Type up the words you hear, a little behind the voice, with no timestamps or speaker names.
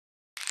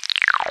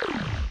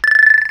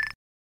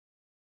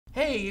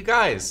Hey, you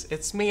guys,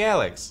 it's me,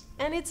 Alex.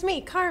 And it's me,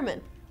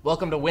 Carmen.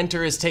 Welcome to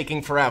Winter is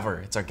Taking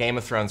Forever. It's our Game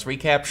of Thrones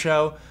recap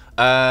show.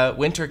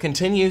 Winter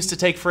continues to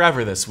take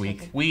forever this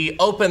week. We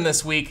open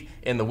this week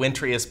in the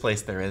wintriest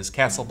place there is,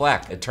 Castle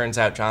Black. It turns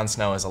out Jon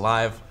Snow is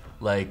alive,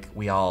 like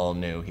we all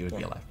knew he would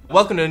be alive.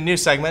 Welcome to a new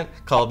segment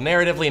called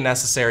Narratively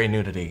Necessary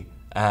Nudity.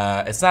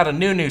 It's not a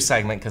new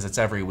segment because it's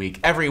every week.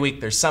 Every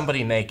week there's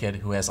somebody naked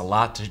who has a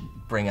lot to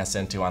bring us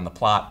into on the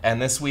plot. And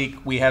this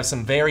week we have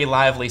some very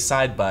lively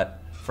side butt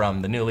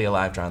from the newly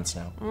alive Jon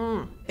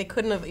Snow. They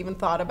couldn't have even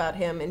thought about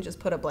him and just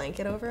put a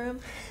blanket over him.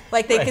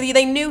 Like,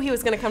 they knew he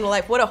was going to come to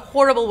life. What a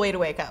horrible way to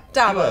wake up.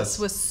 Davos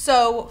was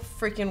so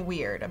freaking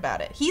weird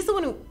about it. He's the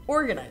one who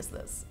organized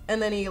this.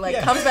 And then he,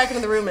 comes back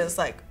into the room and is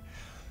like...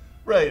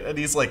 Right, and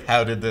he's like,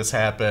 how did this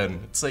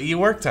happen? It's like, you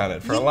worked on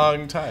it for a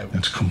long time.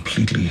 That's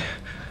completely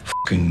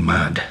fucking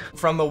mad.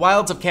 From the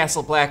wilds of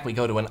Castle Black, we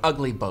go to an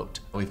ugly boat.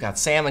 We've got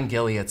Sam and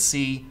Gilly at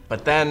sea,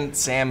 but then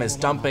Sam is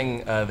dumping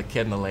the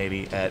kid and the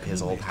lady at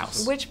his old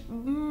house. Which,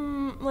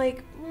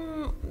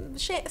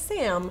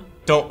 Sam.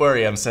 Don't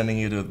worry, I'm sending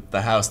you to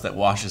the house that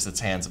washes its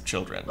hands of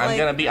children. I'm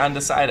gonna be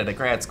undecided at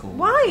grad school.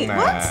 Why?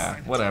 Nah,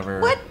 whatever.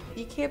 What?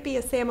 You can't be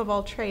a Sam of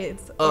all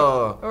trades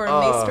or a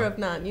maester of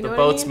none. You know what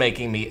I mean? The boat's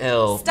making me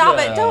ill. Stop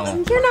it!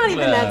 Don't. You're not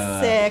even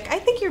that sick. I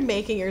think you're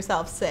making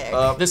yourself sick.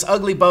 This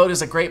ugly boat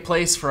is a great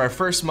place for our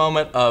first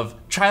moment of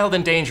child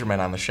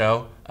endangerment on the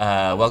show.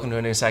 Welcome to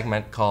a new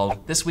segment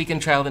called This Week in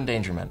Child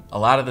Endangerment. A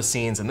lot of the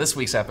scenes in this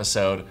week's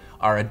episode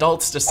are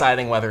adults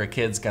deciding whether a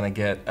kid's gonna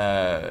get,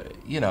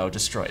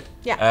 destroyed.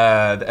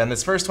 Yeah. And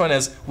this first one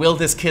is, will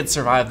this kid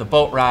survive the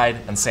boat ride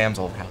in Sam's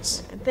old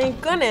house?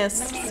 Thank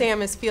goodness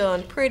Sam is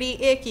feeling pretty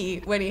icky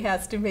when he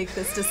has to make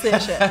this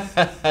decision.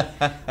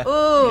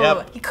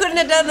 Ooh, He couldn't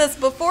have done this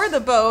before the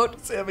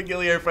boat. Sam and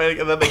Gilly are fighting,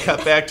 and then they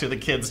cut back to the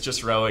kids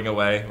just rowing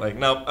away. Like,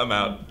 nope, I'm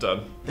out,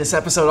 done. This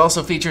episode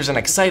also features an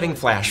exciting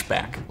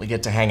flashback. We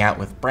get to hang out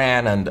with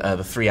Bran and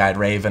the three-eyed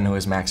raven who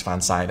is Max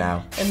von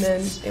Sydow. And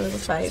then it was a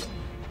fight.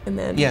 And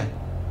then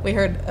we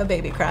heard a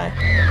baby cry.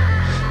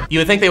 You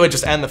would think they would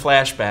just end the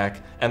flashback,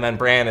 and then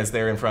Bran is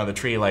there in front of the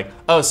tree like,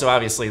 oh, so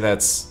obviously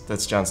that's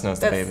Jon Snow's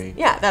the baby.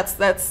 Yeah,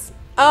 that's,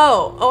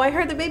 oh, I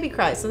heard the baby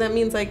cry, so that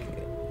means like,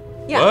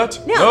 yeah.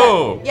 What?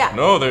 Yeah,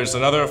 No, there's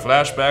another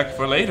flashback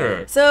for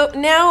later. So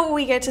now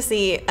we get to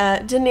see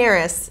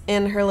Daenerys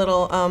in her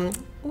little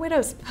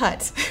widow's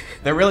hut.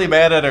 They're really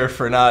mad at her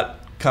for not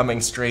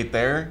coming straight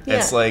there. Yeah.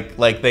 It's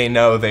like they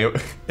know they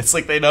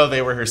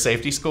were her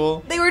safety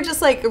school. They were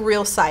just like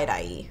real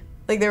side-eye.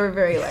 Like they were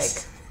very like,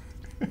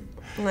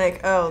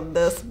 oh,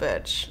 this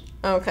bitch.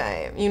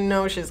 Okay, you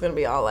know she's gonna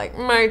be all like,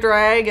 my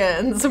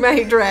dragons,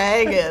 my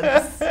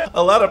dragons.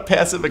 A lot of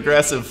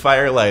passive-aggressive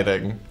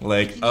firelighting.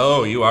 Like,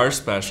 oh, you are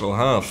special,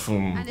 huh?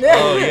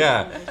 Oh,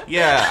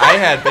 yeah, I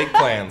had big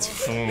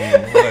plans.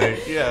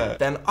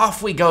 Then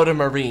off we go to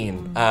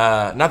Marine.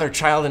 Another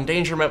child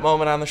endangerment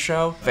moment on the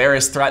show.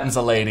 Varys threatens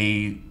a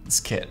lady's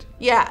kid.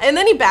 Yeah, and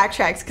then he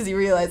backtracks because he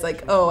realized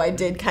like, oh, I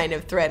did kind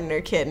of threaten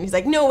her kid. And he's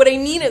like, no, what I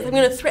mean is I'm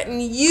gonna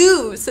threaten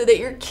you so that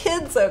your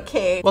kid's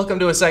okay. Welcome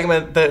to a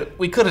segment that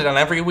we could have done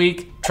every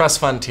week. Trust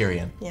Fund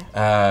Tyrion.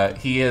 Yeah.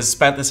 He has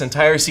spent this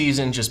entire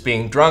season just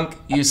being drunk,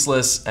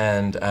 useless,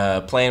 and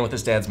playing with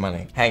his dad's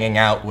money. Hanging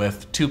out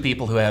with two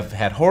people who have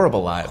had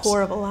horrible lives.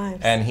 Horrible lives.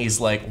 And he's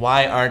like,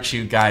 why aren't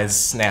you guys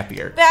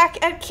snappier?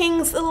 Back at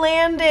King's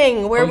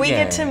Landing, where we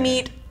get to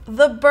meet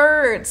the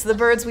birds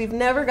we've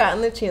never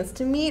gotten the chance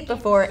to meet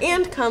before,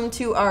 and come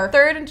to our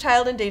third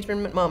child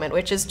endangerment moment,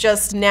 which is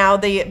just now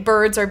the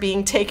birds are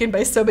being taken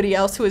by somebody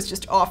else who is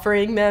just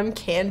offering them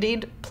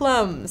candied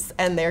plums,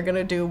 and they're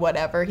gonna do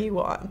whatever he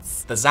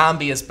wants. The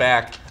zombie is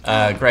back.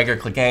 Gregor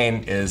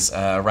Clegane is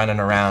running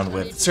around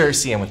with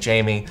Cersei and with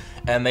Jaime,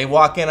 and they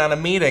walk in on a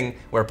meeting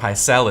where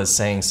Pycelle is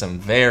saying some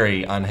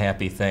very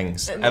unhappy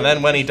things. And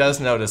then when he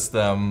does notice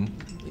them,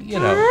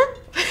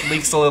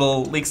 leaks a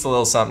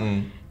little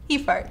something. He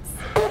farts.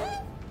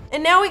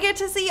 And now we get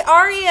to see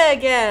Arya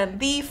again,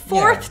 the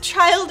fourth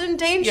child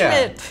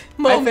endangerment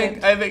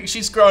moment. I think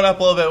she's grown up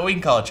a little bit. We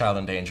can call it child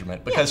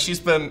endangerment because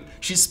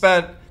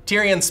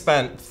Tyrion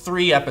spent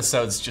 3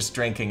 episodes just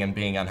drinking and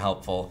being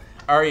unhelpful.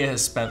 Arya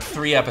has spent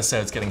 3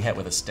 episodes getting hit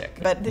with a stick.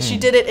 But she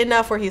did it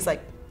enough where he's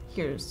like,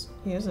 here's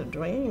a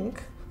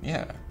drink.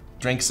 Yeah.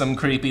 Drink some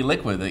creepy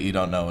liquid that you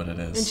don't know what it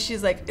is. And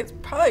she's like, it's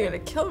probably gonna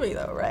kill me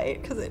though,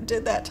 right? Because it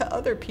did that to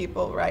other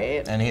people,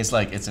 right? And he's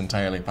like, it's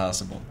entirely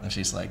possible. And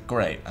she's like,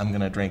 great, I'm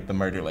gonna drink the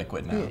murder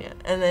liquid now. Yeah,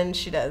 and then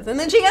she does. And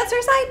then she gets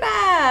her sight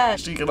back!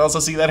 She can also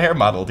see that hair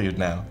model dude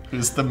now,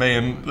 who's the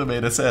main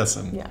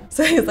assassin. Yeah.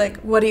 So he's like,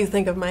 what do you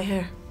think of my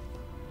hair?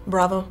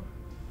 Bravo.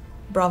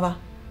 Brava.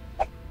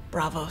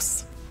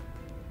 Bravos.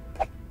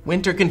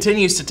 Winter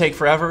continues to take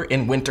forever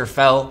in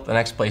Winterfell, the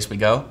next place we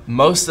go.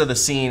 Most of the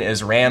scene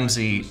is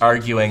Ramsay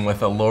arguing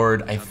with a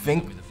lord I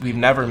think we've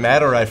never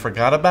met or I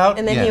forgot about.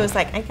 And then he was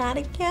like, I got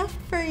a gift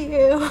for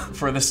you.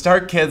 For the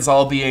Stark kids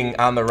all being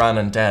on the run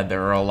and dead,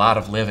 there are a lot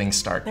of living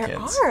Stark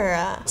kids. There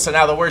are. So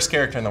now the worst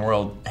character in the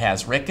world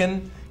has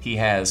Rickon. He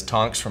has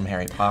Tonks from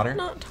Harry Potter.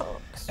 Not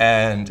Tonks.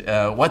 And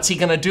what's he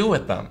gonna do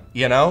with them?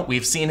 You know,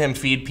 we've seen him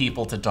feed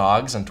people to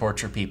dogs and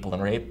torture people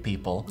and rape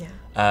people.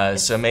 Yeah.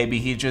 So maybe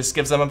he just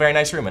gives them a very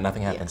nice room and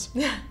nothing happens.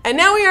 Yeah. And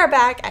now we are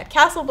back at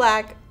Castle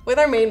Black with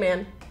our main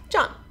man,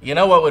 Jon. You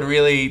know what would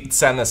really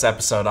send this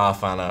episode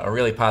off on a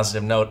really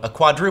positive note? A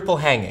quadruple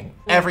hanging.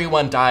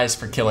 Everyone dies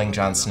for killing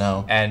Jon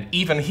Snow, and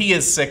even he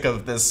is sick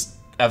of this,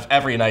 of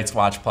every Night's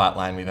Watch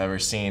plotline we've ever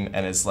seen,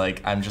 and is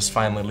like, I'm just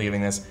finally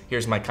leaving this.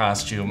 Here's my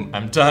costume.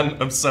 I'm done.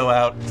 I'm so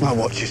out. My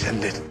watch is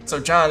ended. So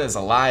Jon is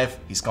alive.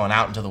 He's going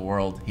out into the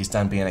world. He's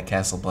done being at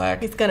Castle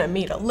Black. He's gonna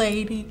meet a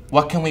lady.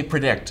 What can we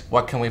predict?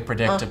 What can we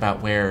predict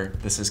about where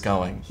this is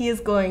going? He is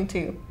going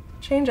to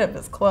change up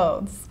his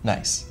clothes.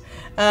 Nice.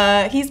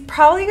 He's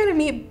probably gonna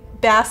meet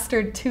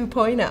Bastard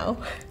 2.0.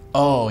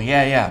 Oh,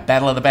 yeah.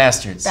 Battle of the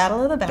Bastards.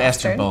 Battle of the Bastard.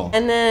 Bastard Bowl.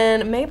 And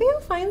then maybe he'll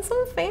find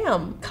some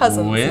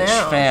cousins Which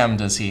now. fam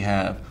does he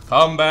have?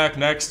 Come back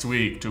next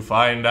week to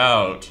find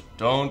out.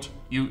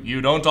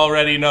 You don't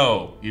already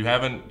know. You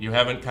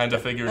haven't kind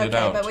of figured it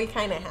out. Okay, but we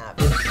kind of have.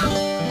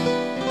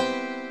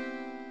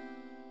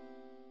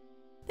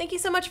 Thank you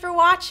so much for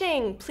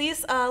watching.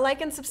 Please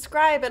like and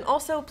subscribe, and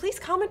also please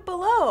comment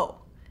below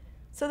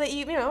so that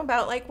you know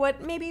about like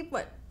what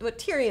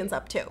Tyrion's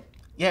up to.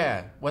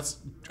 Yeah, what's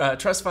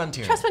Trust Fund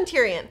Tyrion? Trust Fund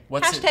Tyrion.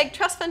 What's Hashtag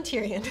Trust Fund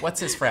Tyrion.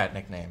 What's his frat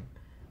nickname?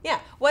 Yeah.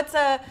 What's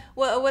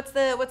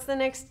the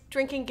next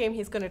drinking game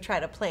he's gonna try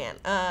to plan?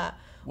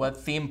 What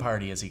theme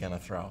party is he gonna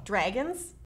throw? Dragons?